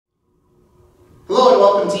Hello and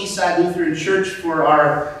welcome to Eastside Lutheran Church for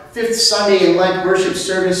our 5th Sunday in Lent worship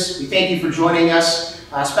service. We thank you for joining us.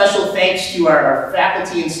 Special thanks to our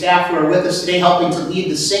faculty and staff who are with us today, helping to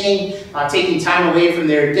lead the singing, taking time away from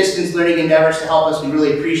their distance learning endeavors to help us. We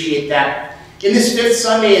really appreciate that. In this 5th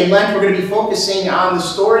Sunday in Lent, we're going to be focusing on the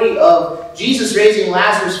story of Jesus raising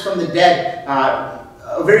Lazarus from the dead.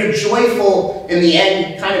 A very joyful, in the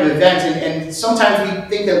end, kind of event. And sometimes we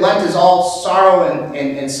think that Lent is all sorrow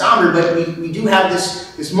and somber, but we do have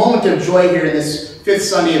this moment of joy here in this 5th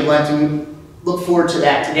Sunday of Lent, and we look forward to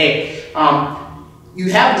that today. You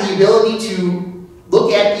have the ability to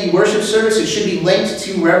look at the worship service. It should be linked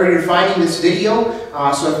to wherever you're finding this video,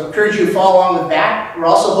 so I encourage you to follow along with that. We're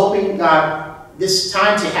also hoping this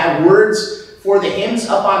time to have words for the hymns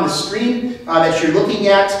up on the screen that you're looking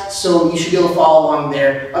at, so you should be able to follow along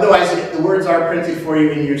there. Otherwise, the words are printed for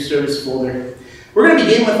you in your service folder. We're going to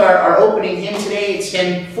begin with our opening hymn today. It's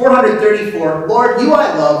hymn 434, Lord, You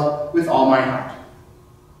I Love with All My Heart.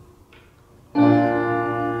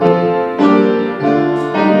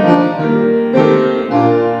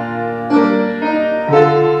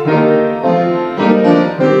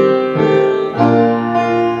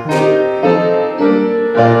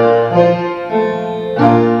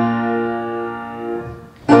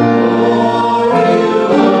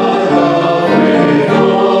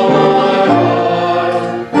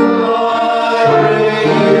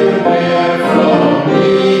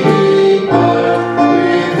 Part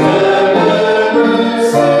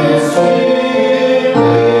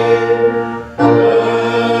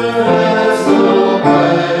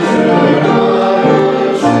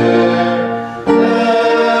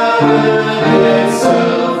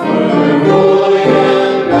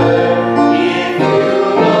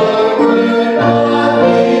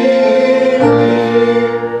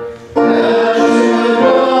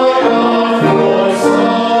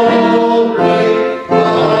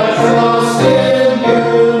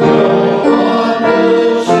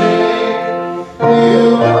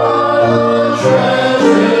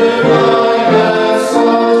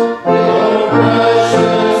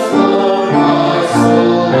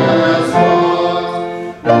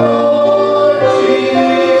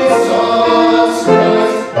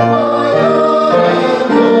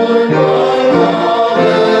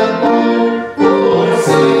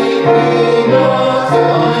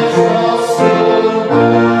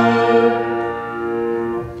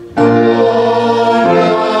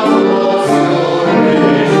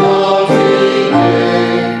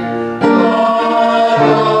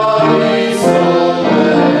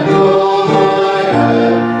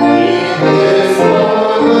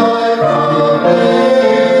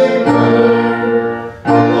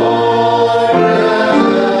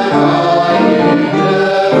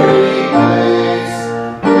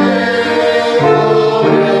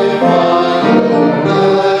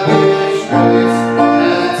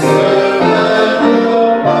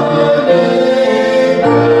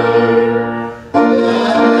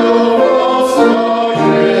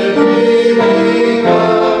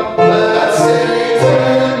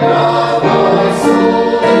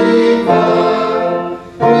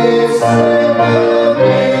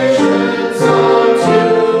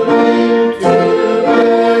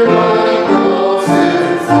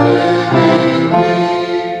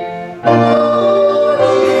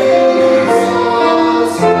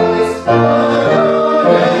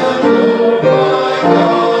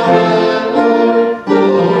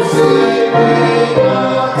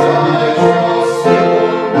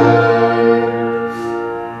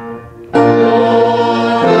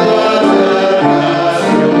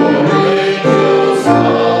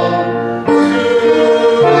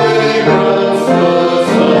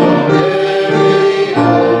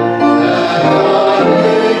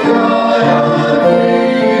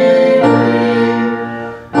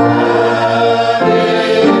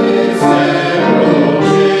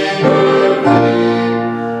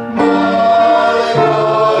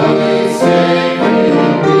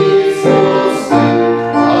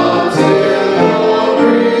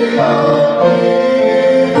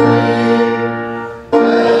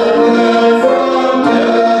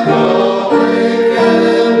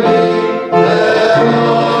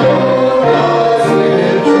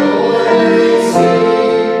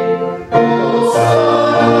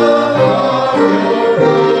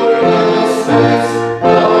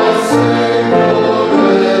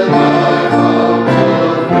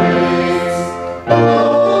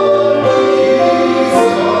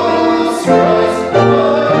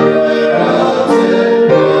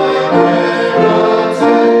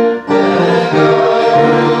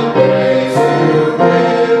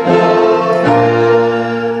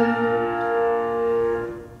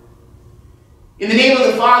In the name of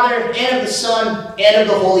the Father, and of the Son, and of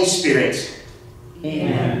the Holy Spirit.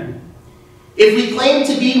 Amen. If we claim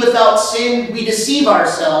to be without sin, we deceive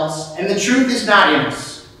ourselves, and the truth is not in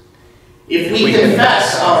us. If we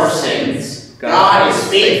confess our sins, God is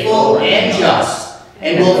faithful and just,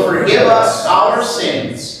 and will forgive us our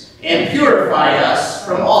sins, and purify us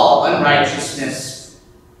from all unrighteousness.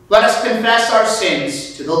 Let us confess our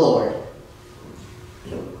sins to the Lord.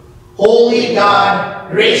 Holy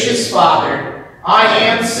God, gracious Father, I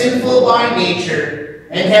am sinful by nature,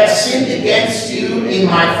 and have sinned against you in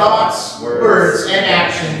my thoughts, words, and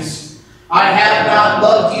actions. I have not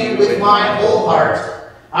loved you with my whole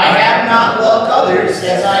heart. I have not loved others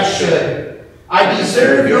as I should. I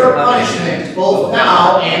deserve your punishment both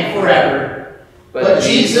now and forever. But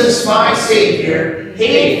Jesus, my Savior,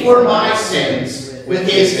 paid for my sins with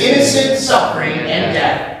his innocent suffering and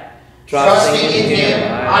death. Trusting in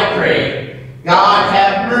him, I pray, God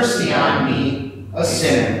have mercy on me, a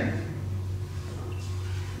sinner.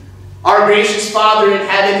 Our gracious Father in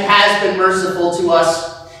heaven has been merciful to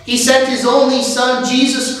us. He sent his only Son,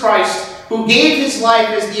 Jesus Christ, who gave his life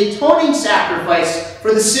as the atoning sacrifice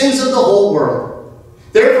for the sins of the whole world.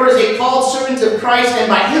 Therefore, as a called servant of Christ and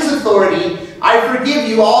by his authority, I forgive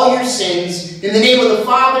you all your sins in the name of the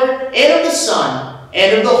Father, and of the Son,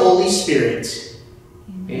 and of the Holy Spirit.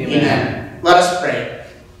 Amen. Let us pray.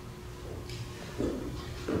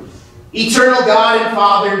 Eternal God and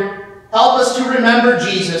Father, help us to remember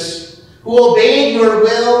Jesus, who obeyed your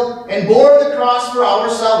will and bore the cross for our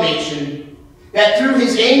salvation, that through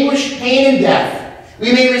his anguish, pain, and death,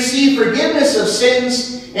 we may receive forgiveness of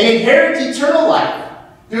sins and inherit eternal life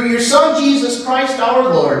through your Son, Jesus Christ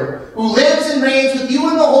our Lord, who lives and reigns with you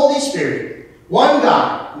in the Holy Spirit, one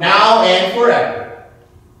God, now and forever.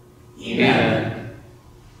 Amen.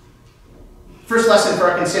 First lesson for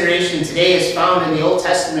our consideration today is found in the Old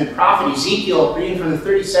Testament prophet Ezekiel, reading from the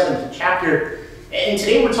 37th chapter. And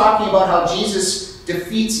today we're talking about how Jesus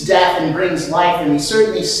defeats death and brings life, and we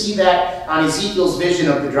certainly see that on Ezekiel's vision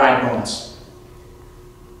of the dry bones.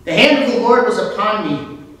 The hand of the Lord was upon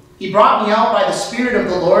me. He brought me out by the Spirit of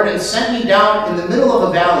the Lord and sent me down in the middle of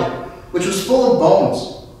a valley, which was full of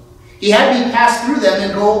bones. He had me pass through them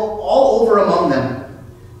and go all over among them.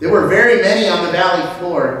 There were very many on the valley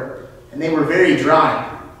floor, and they were very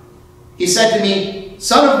dry. He said to me,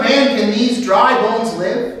 Son of man, can these dry bones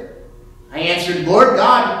live? I answered, Lord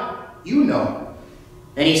God, you know.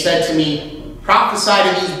 Then he said to me, Prophesy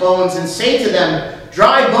to these bones and say to them,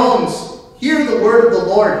 Dry bones, hear the word of the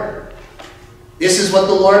Lord. This is what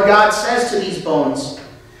the Lord God says to these bones.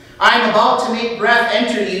 I am about to make breath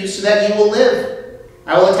enter you so that you will live.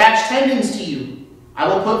 I will attach tendons to you. I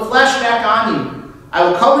will put flesh back on you. I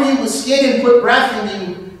will cover you with skin and put breath in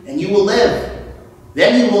you, and you will live.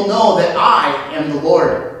 Then you will know that I am the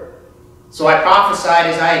Lord. So I prophesied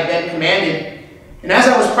as I had been commanded. And as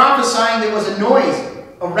I was prophesying, there was a noise,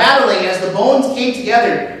 a rattling as the bones came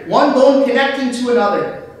together, one bone connecting to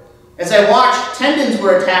another. As I watched, tendons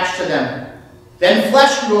were attached to them. Then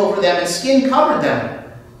flesh grew over them and skin covered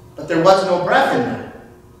them, but there was no breath in them.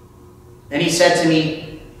 Then he said to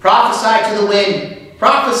me, Prophesy to the wind,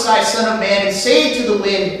 prophesy, Son of man, and say to the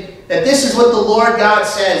wind, that this is what the Lord God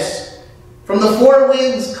says. From the four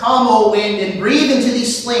winds come, O wind, and breathe into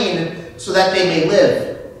these slain, so that they may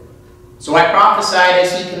live. So I prophesied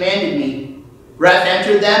as he commanded me. Breath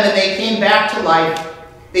entered them, and they came back to life.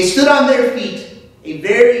 They stood on their feet, a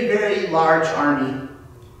very, very large army.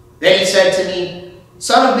 Then he said to me,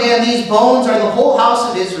 Son of man, these bones are the whole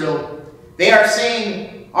house of Israel. They are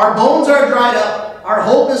saying, Our bones are dried up, our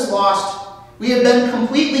hope is lost, we have been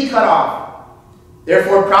completely cut off.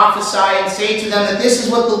 Therefore prophesy and say to them that this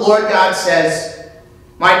is what the Lord God says.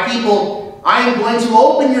 My people, I am going to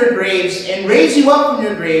open your graves and raise you up from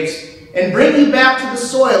your graves and bring you back to the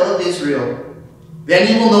soil of Israel.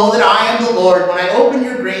 Then you will know that I am the Lord when I open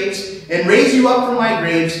your graves and raise you up from my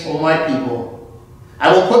graves, O my people.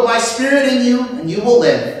 I will put my spirit in you, and you will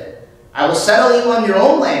live. I will settle you on your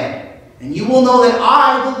own land, and you will know that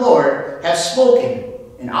I, the Lord, have spoken,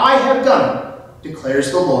 and I have done it, declares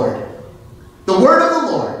the Lord. The word of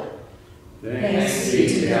the Lord. Thanks be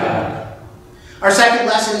to God. Our second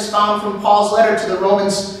lesson is found from Paul's letter to the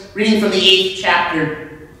Romans, reading from the 8th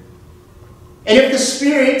chapter. And if the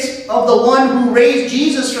Spirit of the one who raised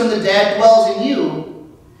Jesus from the dead dwells in you,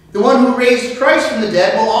 the one who raised Christ from the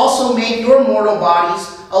dead will also make your mortal bodies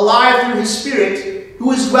alive through his Spirit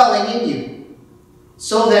who is dwelling in you.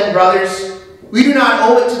 So then, brothers, we do not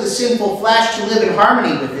owe it to the sinful flesh to live in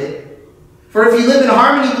harmony with it. For if you live in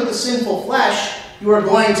harmony with the sinful flesh, you are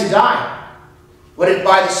going to die. But if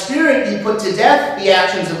by the Spirit you put to death the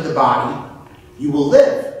actions of the body, you will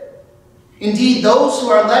live. Indeed, those who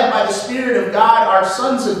are led by the Spirit of God are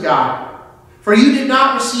sons of God. For you did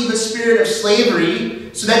not receive a spirit of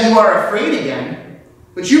slavery so that you are afraid again,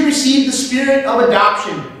 but you received the Spirit of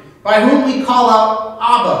adoption, by whom we call out,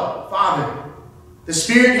 Abba, Father. The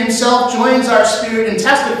Spirit himself joins our spirit in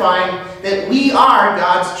testifying that we are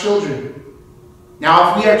God's children.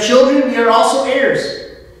 Now, if we are children, we are also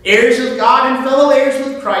heirs, heirs of God and fellow heirs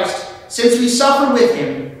with Christ, since we suffer with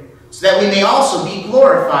him, so that we may also be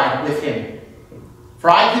glorified with him. For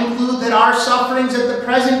I conclude that our sufferings at the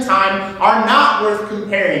present time are not worth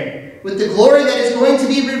comparing with the glory that is going to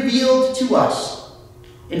be revealed to us.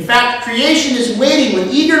 In fact, creation is waiting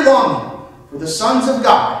with eager longing for the sons of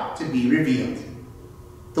God to be revealed.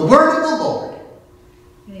 The word of the Lord.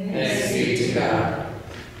 Thanks be to God.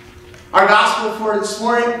 Our gospel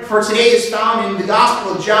for today is found in the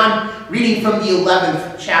Gospel of John, reading from the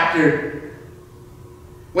 11th chapter.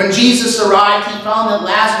 When Jesus arrived, he found that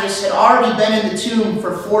Lazarus had already been in the tomb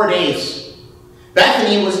for 4 days.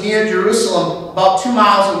 Bethany was near Jerusalem, about 2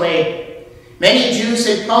 miles away. Many Jews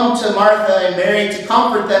had come to Martha and Mary to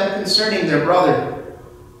comfort them concerning their brother.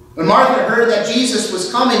 When Martha heard that Jesus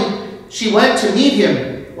was coming, she went to meet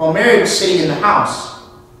him, while Mary was sitting in the house.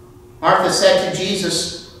 Martha said to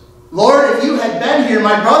Jesus, "Lord, if you had been here,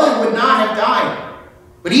 my brother would not have died.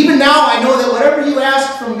 But even now I know that whatever you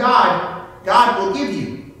ask from God, God will give you."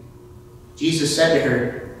 Jesus said to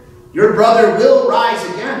her, "Your brother will rise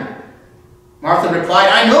again." Martha replied,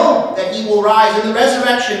 "I know that he will rise in the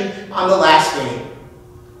resurrection on the last day."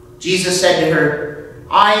 Jesus said to her,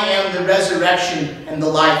 "I am the resurrection and the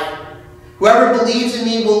life. Whoever believes in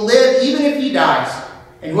me will live even if he dies,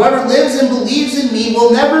 and whoever lives and believes in me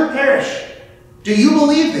will never perish. Do you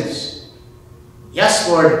believe this?" "Yes,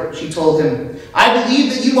 Lord," she told him. "I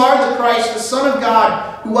believe that you are the Christ, the Son of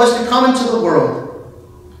God, who was to come into the world."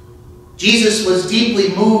 Jesus was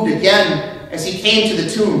deeply moved again as he came to the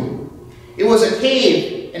tomb. It was a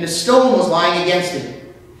cave, and a stone was lying against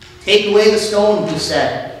it. "Take away the stone," he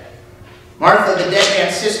said. Martha, the dead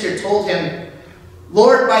man's sister, told him,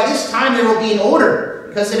 "Lord, by this time there will be an odor,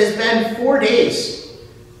 because it has been 4 days."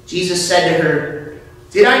 Jesus said to her,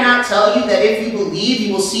 "Did I not tell you that if you believe,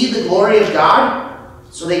 you will see the glory of God?"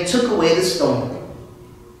 So they took away the stone.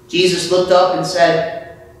 Jesus looked up and said,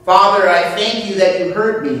 "Father, I thank you that you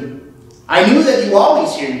heard me. I knew that you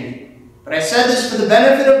always hear me, but I said this for the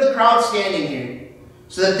benefit of the crowd standing here,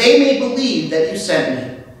 so that they may believe that you sent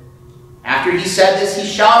me." After he said this, he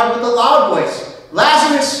shouted with a loud voice,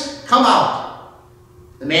 "Lazarus, come out!"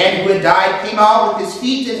 The man who had died came out with his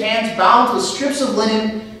feet and hands bound with strips of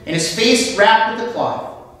linen and his face wrapped with a cloth.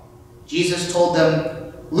 Jesus told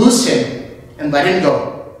them, "Loose him and let him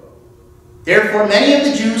go." Therefore many of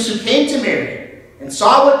the Jews who came to Mary and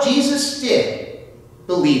saw what Jesus did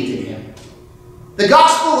believed in him. The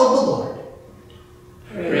Gospel of the Lord.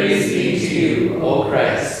 Praise be to you, O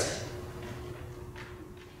Christ.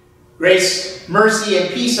 Grace, mercy, and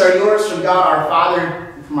peace are yours from God our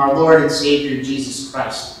Father and from our Lord and Savior Jesus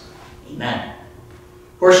Christ. Amen.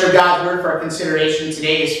 A portion of God's word for our consideration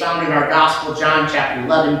today is found in our Gospel, John chapter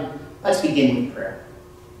 11. Let's begin with prayer.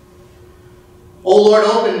 O Lord,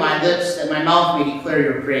 open my lips that my mouth may declare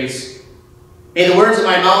your praise. May the words of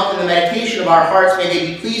my mouth and the meditation of our hearts, may they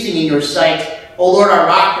be pleasing in your sight, O Lord, our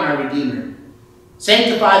rock and our redeemer.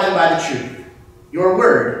 Sanctify them by the truth. Your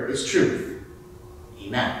word is truth.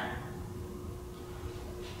 Amen.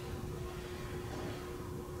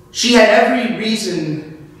 She had every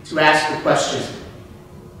reason to ask the question.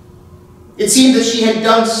 It seemed that she had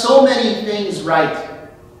done so many things right.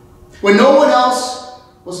 When no one else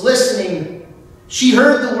was listening, she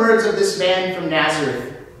heard the words of this man from Nazareth.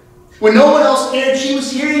 When no one else cared, she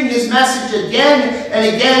was hearing his message again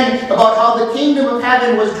and again about how the kingdom of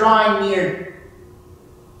heaven was drawing near.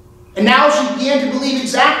 And now she began to believe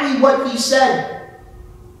exactly what he said.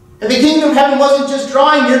 That the kingdom of heaven wasn't just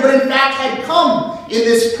drawing near, but in fact had come in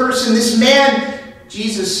this person, this man,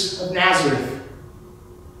 Jesus of Nazareth.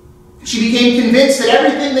 She became convinced that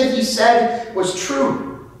everything that he said was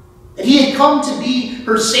true. That he had come to be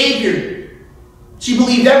her Savior. She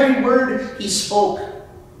believed every word he spoke.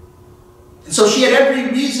 And so she had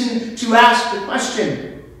every reason to ask the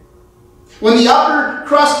question. When the upper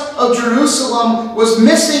crust of Jerusalem was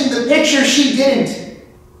missing the picture, she didn't.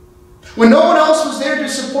 When no one else was there to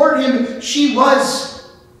support him, she was.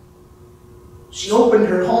 She opened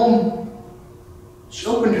her home. She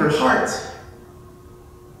opened her heart.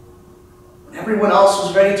 When everyone else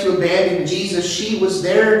was ready to abandon Jesus, she was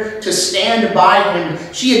there to stand by him.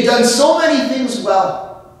 She had done so many things well.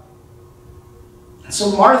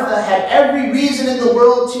 So Martha had every reason in the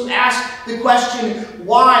world to ask the question,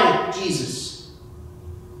 why Jesus?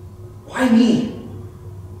 Why me?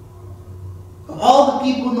 Of all the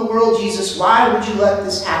people in the world, Jesus, why would you let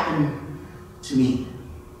this happen to me?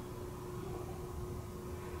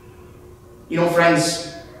 You know,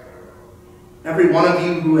 friends, every one of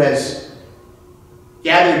you who has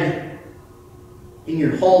gathered in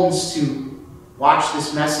your homes to watch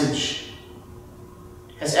this message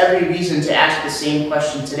has every reason to ask the same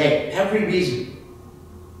question today. Every reason.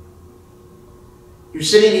 You're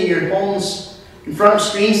sitting in your homes in front of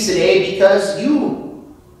screens today because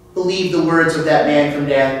you believe the words of that man from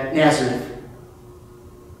Nazareth.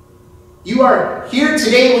 You are here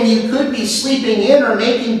today when you could be sleeping in or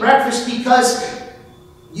making breakfast because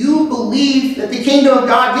you believe that the kingdom of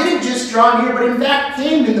God didn't just draw near, but in fact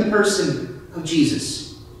came in the person of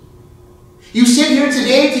Jesus. You sit here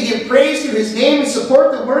today to give praise to his name and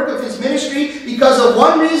support the work of his ministry because of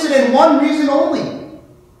one reason and one reason only.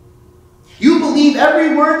 You believe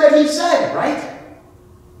every word that he said, right?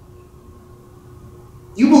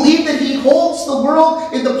 You believe that he holds the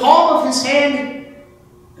world in the palm of his hand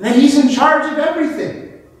and that he's in charge of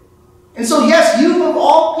everything. And so, yes, you of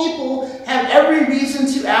all people have every reason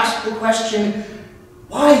to ask the question,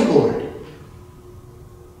 why, Lord?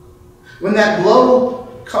 When that blow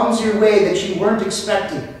comes your way that you weren't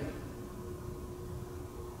expecting,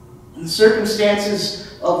 and the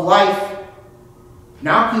circumstances of life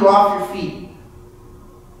knock you off your feet,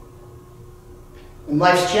 when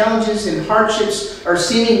life's challenges and hardships are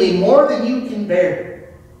seemingly more than you can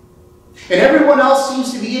bear, and everyone else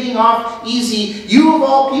seems to be getting off easy, you of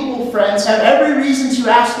all people, friends, have every reason to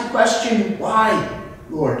ask the question, why,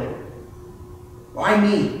 Lord? Why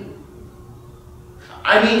me?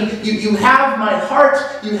 I mean, you have my heart,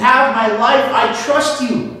 you have my life, I trust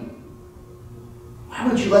you. Why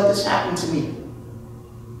would you let this happen to me?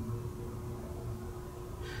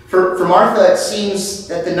 For Martha, it seems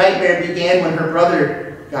that the nightmare began when her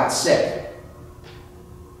brother got sick.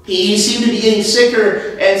 He seemed to be getting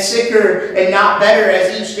sicker and not better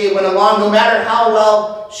as each day went along, no matter how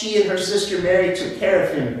well she and her sister Mary took care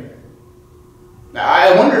of him. Now,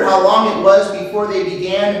 I wonder how long it was before they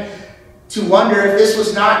began to wonder if this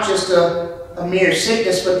was not just a mere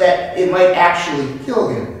sickness, but that it might actually kill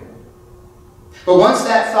him. But once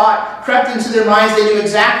that thought crept into their minds, they knew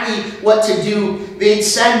exactly what to do. They'd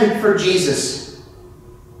send for Jesus.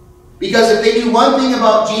 Because if they knew one thing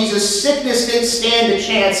about Jesus, sickness didn't stand a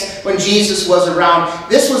chance when Jesus was around.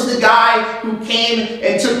 This was the guy who came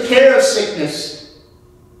and took care of sickness.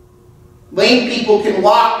 Lame people can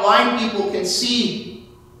walk, blind people can see,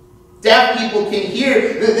 deaf people can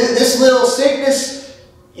hear. This little sickness,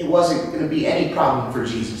 it wasn't going to be any problem for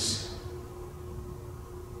Jesus.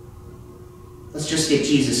 Let's just get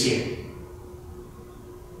Jesus here.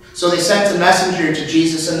 So they sent a messenger to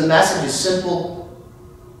Jesus, and the message is simple,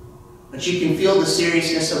 but you can feel the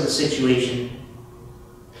seriousness of the situation.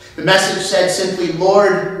 The message said simply,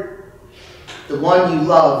 Lord, the one you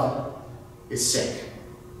love is sick.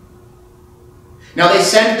 Now they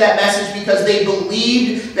sent that message because they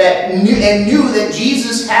believed that and knew that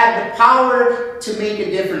Jesus had the power to make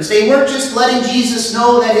a difference. They weren't just letting Jesus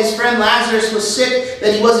know that his friend Lazarus was sick,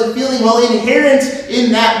 that he wasn't feeling well. Inherent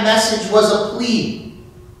in that message was a plea.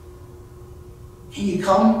 Can you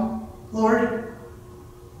come, Lord?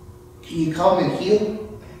 Can you come and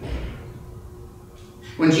heal?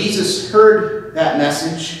 When Jesus heard that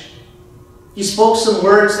message, he spoke some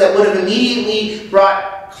words that would have immediately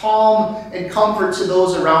brought calm and comfort to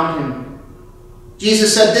those around him.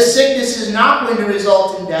 Jesus said, this sickness is not going to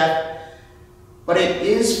result in death, but it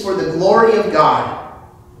is for the glory of God,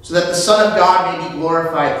 so that the Son of God may be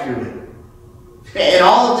glorified through it. And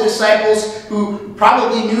all of the disciples who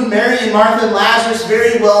probably knew Mary and Martha and Lazarus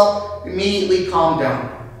very well immediately calmed down.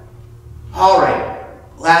 All right,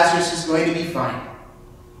 Lazarus is going to be fine.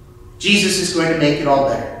 Jesus is going to make it all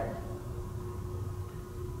better.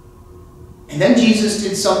 And then Jesus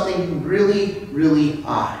did something really, really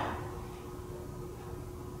odd.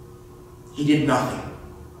 He did nothing.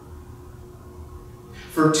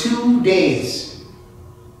 For 2 days,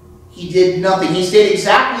 he did nothing. He stayed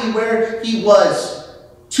exactly where he was.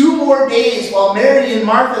 2 more days while Mary and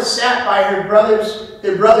Martha sat by their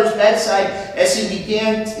brother's bedside as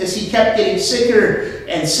he kept getting sicker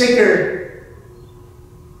and sicker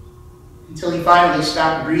until he finally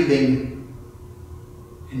stopped breathing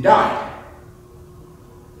and died.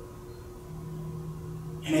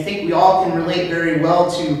 And I think we all can relate very well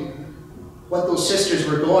to what those sisters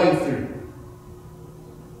were going through.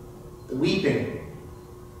 The weeping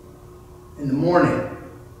and the mourning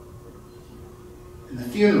and the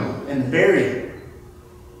funeral and the burial.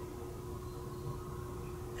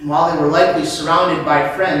 And while they were likely surrounded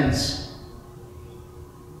by friends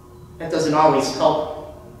that doesn't always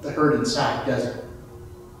help the hurt inside, does it?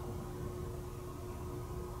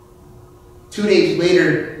 2 days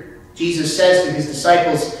later, Jesus says to his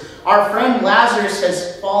disciples, "Our friend Lazarus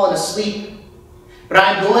has fallen asleep, but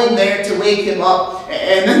I'm going there to wake him up."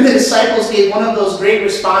 And then the disciples gave one of those great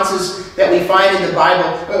responses that we find in the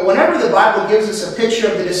Bible. But whenever the Bible gives us a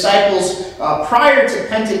picture of the disciples prior to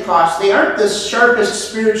Pentecost, they aren't the sharpest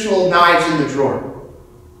spiritual knives in the drawer.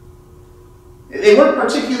 They weren't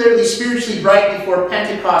particularly spiritually bright before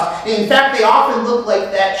Pentecost. In fact, they often looked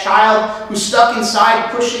like that child who's stuck inside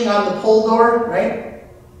pushing on the pull door, right?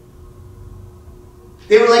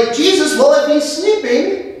 They were like, Jesus, well, if he's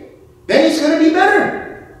sleeping, then he's going to be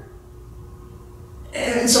better.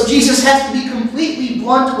 And so Jesus has to be completely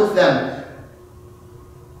blunt with them.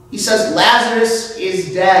 He says, Lazarus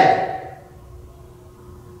is dead.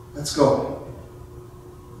 Let's go.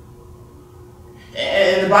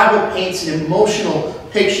 And the Bible paints an emotional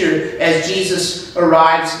picture as Jesus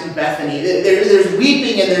arrives in Bethany. There's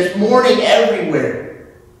weeping and there's mourning everywhere.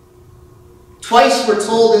 Twice we're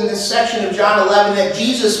told in this section of John 11 that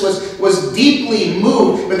Jesus was deeply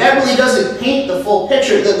moved, but that really doesn't paint the full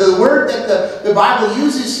picture. The word that the Bible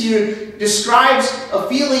uses here describes a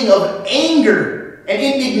feeling of anger and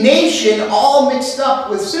indignation all mixed up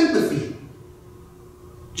with sympathy.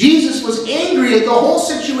 Jesus was angry at the whole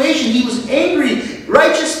situation. He was angry,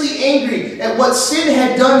 righteously angry at what sin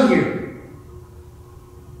had done here.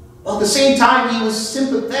 While at the same time, he was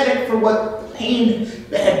sympathetic for what the pain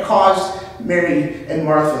that had caused Mary and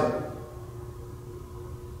Martha.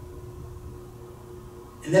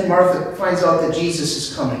 And then Martha finds out that Jesus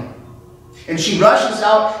is coming. And she rushes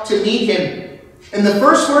out to meet him. And the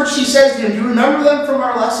first words she says to him, do you remember them from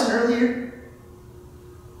our lesson earlier?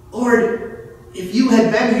 Lord, if you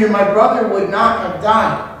had been here, my brother would not have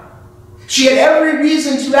died. She had every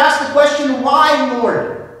reason to ask the question, why,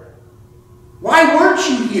 Lord? Why weren't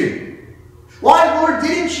you here? Why, Lord,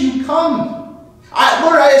 didn't you come?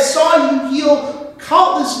 Lord, I saw you heal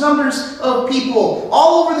countless numbers of people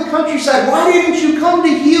all over the countryside. Why didn't you come to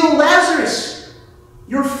heal Lazarus,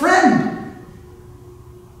 your friend?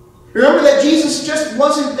 Remember that Jesus just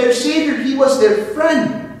wasn't their Savior, he was their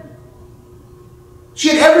friend. She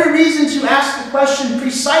had every reason to ask the question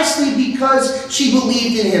precisely because she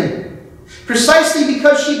believed in him. Precisely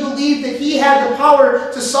because she believed that he had the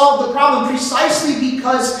power to solve the problem. Precisely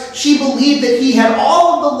because she believed that he had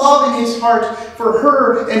all of the love in his heart for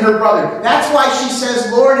her and her brother. That's why she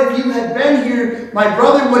says, Lord, if you had been here, my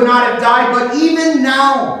brother would not have died. But even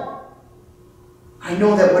now, I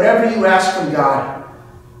know that whatever you ask from God,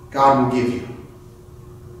 God will give you.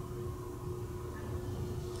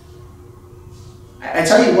 I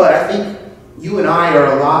tell you what, I think you and I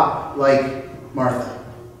are a lot like Martha.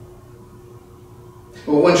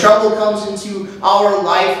 When trouble comes into our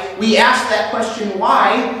life, we ask that question,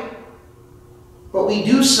 why? But we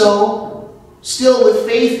do so still with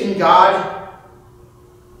faith in God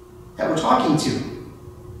that we're talking to.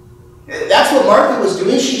 That's what Martha was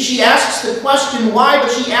doing. She asks the question, why?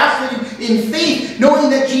 But she asked it in faith, knowing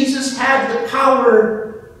that Jesus had the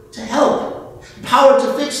power to help. Power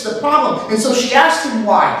to fix the problem. And so she asked him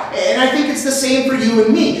why. And I think it's the same for you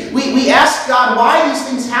and me. We ask God why these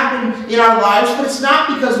things happen in our lives, but it's not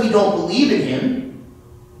because we don't believe in him.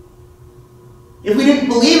 If we didn't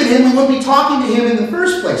believe in him, we wouldn't be talking to him in the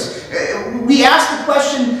first place. We ask the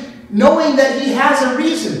question knowing that he has a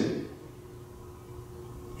reason.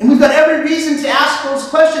 And we've got every reason to ask those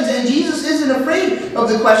questions, and Jesus isn't afraid of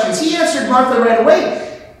the questions. He answered Martha right away.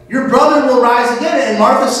 Your brother will rise again. And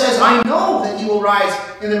Martha says, I know that he will rise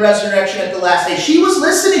in the resurrection at the last day. She was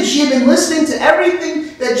listening. She had been listening to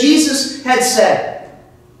everything that Jesus had said.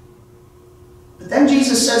 But then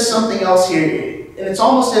Jesus says something else here. And it's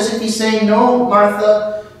almost as if he's saying, no,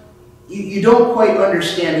 Martha, you don't quite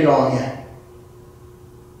understand it all yet.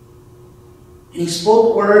 And he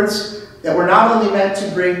spoke words that were not only meant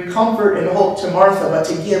to bring comfort and hope to Martha, but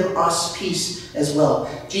to give us peace as well.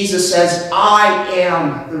 Jesus says, I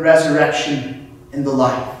am the resurrection and the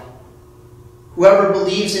life. Whoever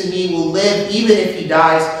believes in me will live even if he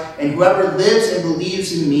dies, and whoever lives and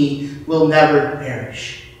believes in me will never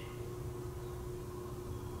perish.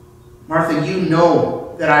 Martha, you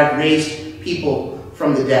know that I've raised people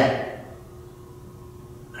from the dead.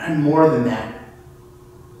 But I'm more than that.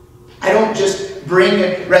 I don't just bring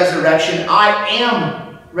resurrection. I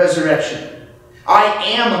am resurrection. I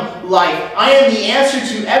am life. I am the answer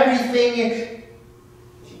to everything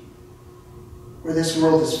where this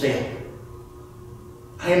world has failed.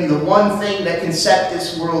 I am the one thing that can set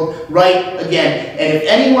this world right again. And if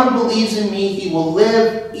anyone believes in me, he will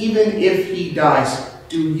live even if he dies.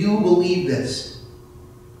 Do you believe this?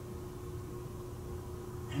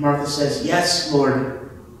 Martha says, "Yes, Lord.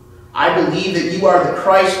 I believe that you are the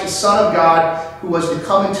Christ, the Son of God, who was to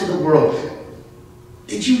come into the world."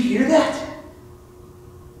 Did you hear that?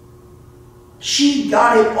 She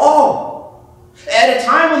got it all. At a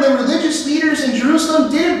time when the religious leaders in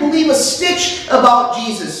Jerusalem didn't believe a stitch about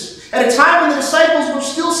Jesus. At a time when the disciples were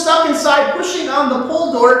still stuck inside pushing on the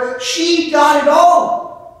pole door, she got it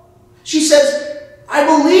all. She says, "I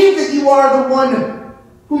believe that you are the one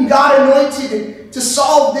whom God anointed to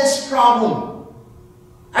solve this problem.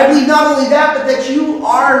 I believe not only that, but that you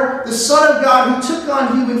are the Son of God who took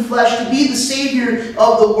on human flesh to be the Savior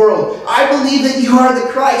of the world. I believe that you are the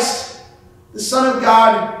Christ, the Son of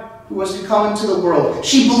God who was to come into the world."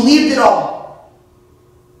 She believed it all.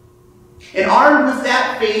 And armed with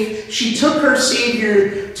that faith, she took her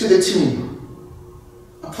Savior to the tomb,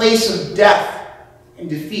 a place of death and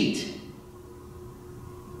defeat.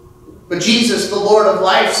 But Jesus, the Lord of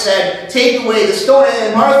life, said, "Take away the stone."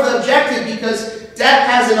 And Martha objected because death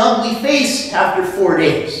has an ugly face after 4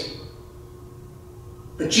 days.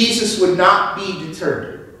 But Jesus would not be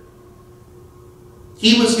deterred.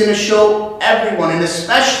 He was going to show everyone, and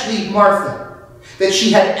especially Martha, that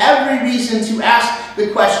she had every reason to ask the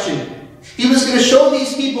question. He was going to show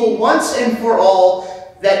these people once and for all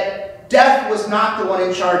that death was not the one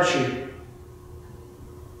in charge here.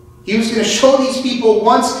 He was going to show these people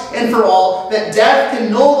once and for all that death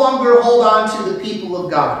can no longer hold on to the people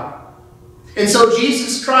of God. And so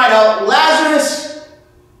Jesus cried out, "Lazarus,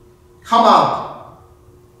 come out."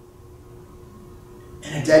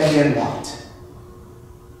 And a dead man walked.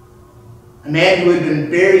 A man who had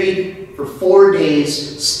been buried for 4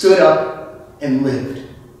 days stood up and lived.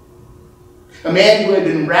 A man who had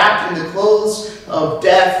been wrapped in the clothes of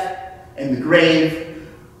death and the grave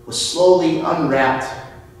was slowly unwrapped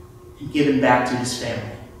and given back to his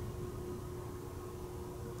family.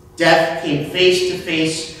 Death came face to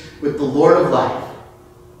face with the Lord of life,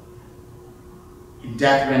 and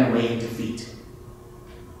death ran away in defeat.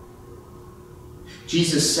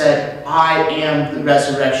 Jesus said, "I am the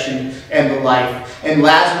resurrection and the life." And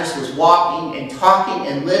Lazarus was walking and talking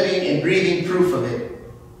and living and breathing proof of it.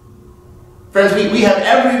 Friends, we have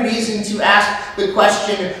every reason to ask the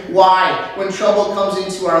question, why, when trouble comes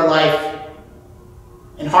into our life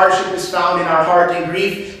and hardship is found in our heart and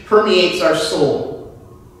grief permeates our soul.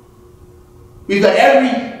 We've got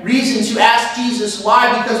every reason to ask Jesus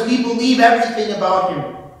why, because we believe everything about him.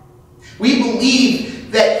 We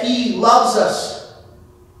believe that he loves us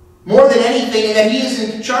more than anything and that he is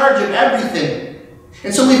in charge of everything.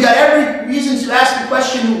 And so we've got every reason to ask the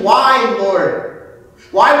question, why, Lord?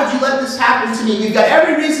 Why would you let this happen to me? We've got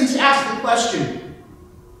every reason to ask the question.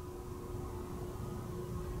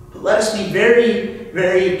 But let us be very,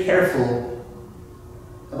 very careful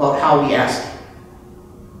about how we ask it.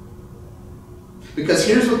 Because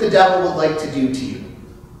here's what the devil would like to do to you.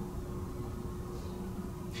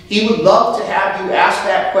 He would love to have you ask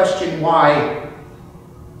that question, why,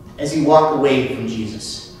 as you walk away from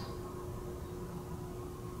Jesus.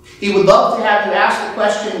 He would love to have you ask the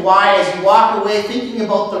question, why, as you walk away thinking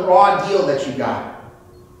about the raw deal that you got.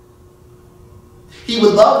 He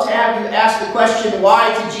would love to have you ask the question,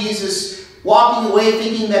 why, to Jesus, walking away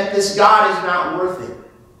thinking that this God is not worth it.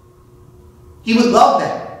 He would love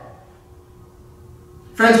that.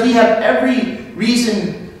 Friends, we have every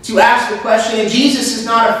reason to ask the question, and Jesus is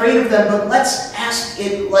not afraid of them, but let's ask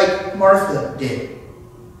it like Martha did,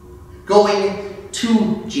 going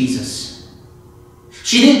to Jesus.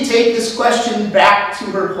 She didn't take this question back to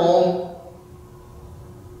her home.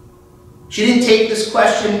 She didn't take this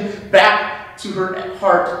question back to her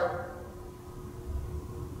heart.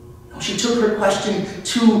 No, she took her question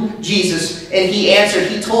to Jesus, and he answered.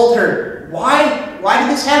 He told her, why? Why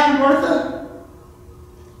did this happen, Martha?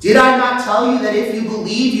 Did I not tell you that if you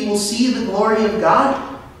believe, you will see the glory of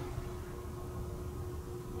God?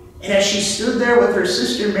 And as she stood there with her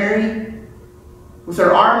sister Mary, with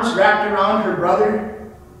her arms wrapped around her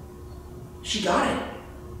brother, she got it.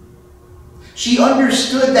 She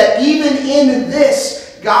understood that even in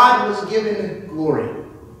this, God was given glory.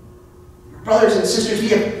 Brothers and sisters, we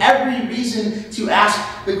have every reason to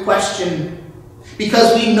ask the question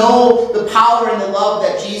because we know the power and the love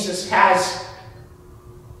that Jesus has.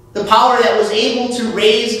 The power that was able to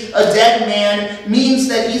raise a dead man means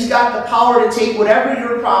that he's got the power to take whatever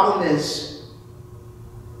your problem is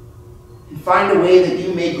and find a way that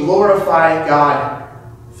you may glorify God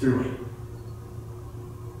through it.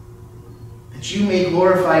 That you may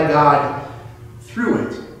glorify God through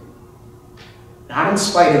it. Not in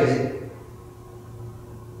spite of it.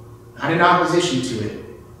 Not in opposition to it.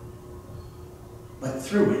 But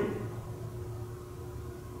through it.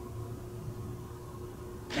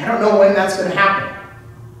 I don't know when that's going to happen.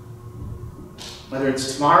 Whether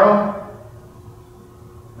it's tomorrow,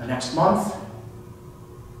 the next month,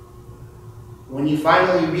 when you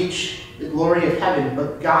finally reach the glory of heaven,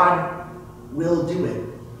 but God will do it.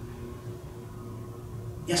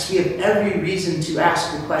 Yes, we have every reason to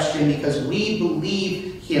ask the question because we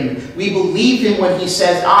believe him. We believe him when he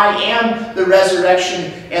says, I am the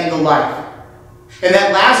resurrection and the life. And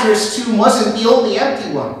that Lazarus' tomb wasn't the only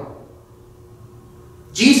empty one.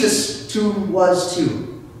 Jesus' tomb was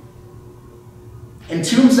too. And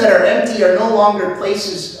tombs that are empty are no longer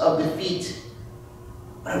places of defeat,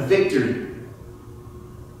 but of victory.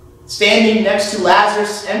 Standing next to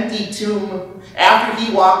Lazarus' empty tomb after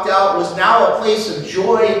he walked out was now a place of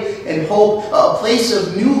joy and hope, a place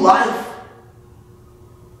of new life.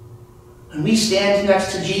 When we stand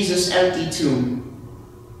next to Jesus' empty tomb,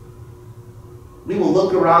 we will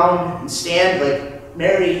look around and stand like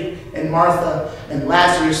Mary and Martha and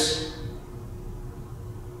Lazarus,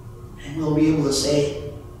 and we'll be able to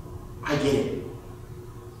say, I get it.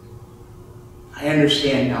 I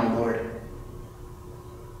understand now, Lord.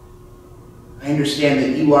 I understand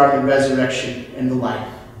that you are the resurrection and the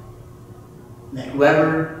life. And that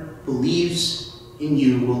whoever believes in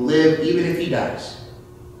you will live even if he dies.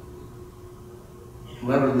 And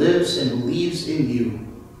whoever lives and believes in you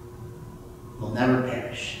will never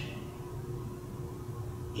perish.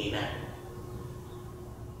 Amen.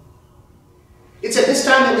 It's at this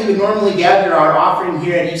time that we would normally gather our offering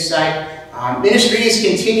here at Eastside. Ministry is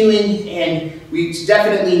continuing, and we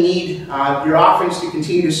definitely need your offerings to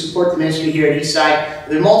continue to support the ministry here at Eastside.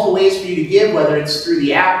 There are multiple ways for you to give, whether it's through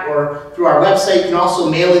the app or through our website. You can also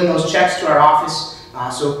mail in those checks to our office.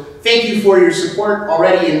 So thank you for your support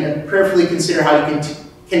already, and prayerfully consider how you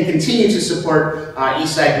can continue to support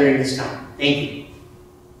Eastside during this time. Thank you.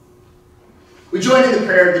 We join in the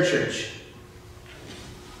prayer of the church.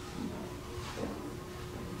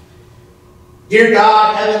 Dear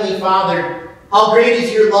God, Heavenly Father, how great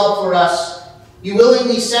is your love for us. You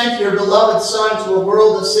willingly sent your beloved Son to a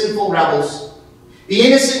world of sinful rebels. The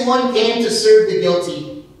innocent one came to serve the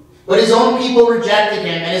guilty, but his own people rejected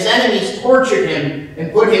him, and his enemies tortured him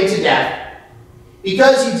and put him to death.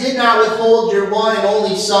 Because you did not withhold your one and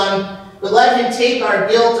only Son, but let him take our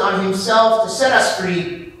guilt on himself to set us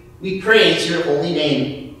free, we praise your holy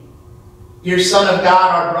name. Dear Son of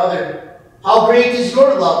God, our brother, how great is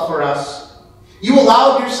your love for us. You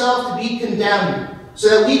allowed yourself to be condemned so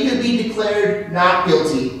that we could be declared not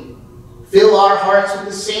guilty. Fill our hearts with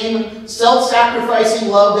the same self-sacrificing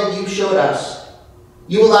love that you showed us.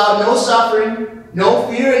 You allowed no suffering, no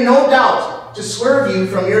fear, and no doubt to swerve you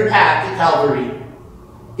from your path to Calvary.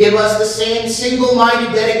 Give us the same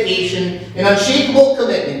single-minded dedication and unshakable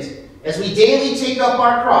commitment as we daily take up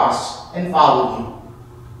our cross and follow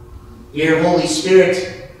you. Dear Holy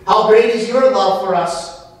Spirit, how great is your love for us.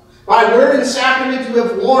 By word and sacrament you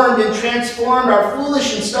have warmed and transformed our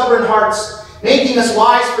foolish and stubborn hearts, making us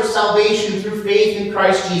wise for salvation through faith in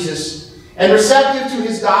Christ Jesus, and receptive to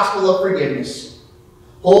his gospel of forgiveness.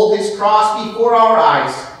 Hold his cross before our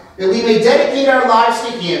eyes, that we may dedicate our lives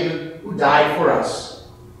to him who died for us.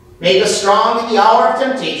 Make us strong in the hour of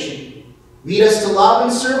temptation. Lead us to love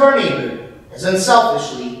and serve our neighbor as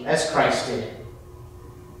unselfishly as Christ did.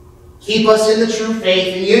 Keep us in the true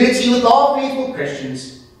faith and unity with all faithful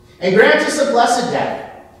Christians, and grant us a blessed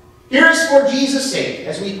death. Hear us for Jesus' sake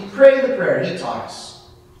as we pray the prayer he taught us.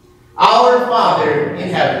 Our Father in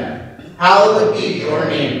heaven, hallowed be your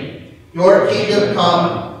name. Your kingdom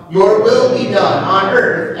come, your will be done on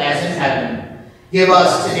earth as in heaven. Give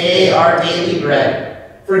us today our daily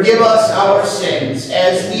bread. Forgive us our sins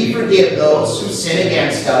as we forgive those who sin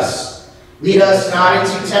against us. Lead us not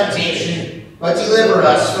into temptation, but deliver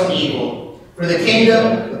us from evil. For the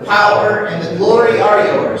kingdom, the power, and the glory are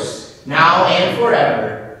yours, now and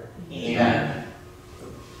forever. Amen.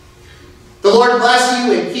 The Lord bless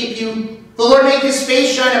you and keep you. The Lord make his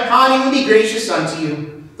face shine upon you and be gracious unto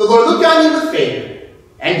you. The Lord look on you with favor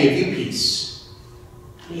and give you peace.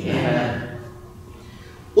 Amen.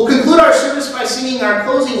 We'll conclude our service by singing our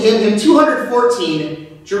closing hymn, hymn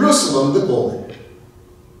 214, Jerusalem the Golden.